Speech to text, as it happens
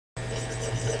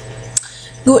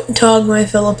Guten Tag, my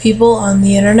fellow people on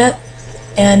the internet.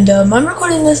 And I'm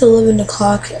recording this at 11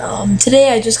 o'clock.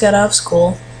 Today I just got out of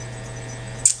school.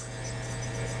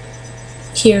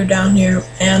 Down here.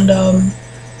 And I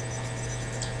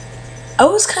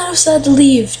was kind of sad to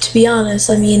leave, to be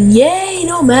honest. I mean, yay,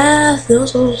 no math, no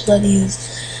social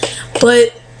studies.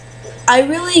 But I'm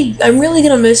really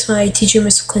gonna miss my teacher,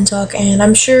 Miss McClintock, and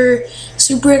I'm sure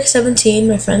Super X17,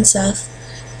 my friend Seth,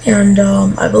 and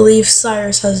I believe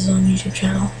Cyrus has his own YouTube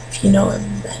channel. If you know him,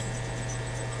 then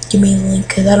give me the link,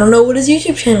 because I don't know what his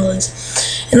YouTube channel is.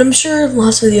 And I'm sure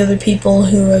lots of the other people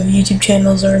who have YouTube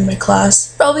channels or in my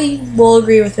class probably will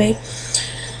agree with me.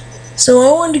 So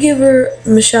I wanted to give her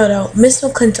a shout out, Miss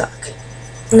McClintock.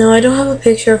 Now, I don't have a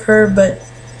picture of her, but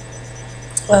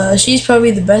she's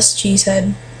probably the best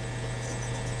cheesehead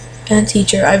and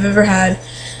teacher I've ever had.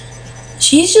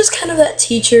 She's just kind of that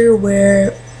teacher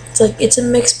where it's a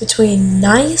mix between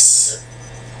nice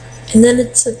and then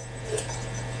it's like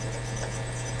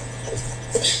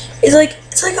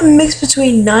a mix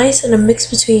between nice and a mix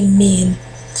between mean.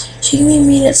 She can be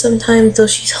mean at some times, though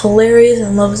she's hilarious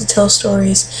and loves to tell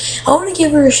stories. I want to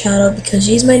give her a shout out because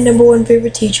she's my #1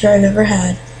 favorite teacher I've ever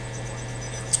had.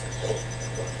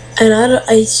 And I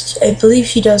believe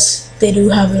they do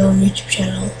have their own YouTube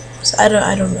channel. So I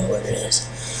don't know what it is.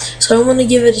 So I want to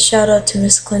give it a shout out to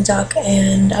Miss McClintock,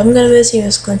 and I'm gonna miss you,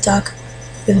 Miss McClintock.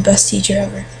 You're the best teacher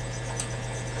ever.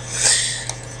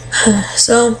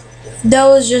 So that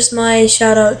was just my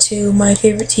shout out to my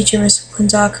favorite teacher, Miss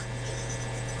McClintock.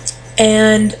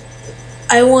 And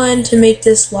I wanted to make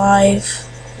this live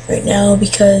right now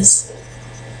because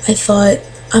I thought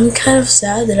I'm kind of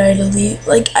sad that I had to leave.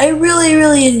 I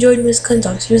really enjoyed Miss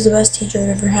McClintock. She was the best teacher I've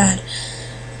ever had.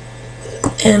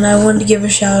 And I wanted to give a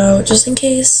shout out just in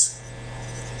case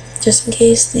the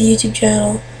YouTube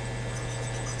channel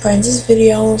finds this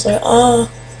video. I was like, oh.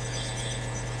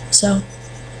 So,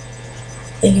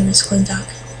 thank you, Miss McClintock.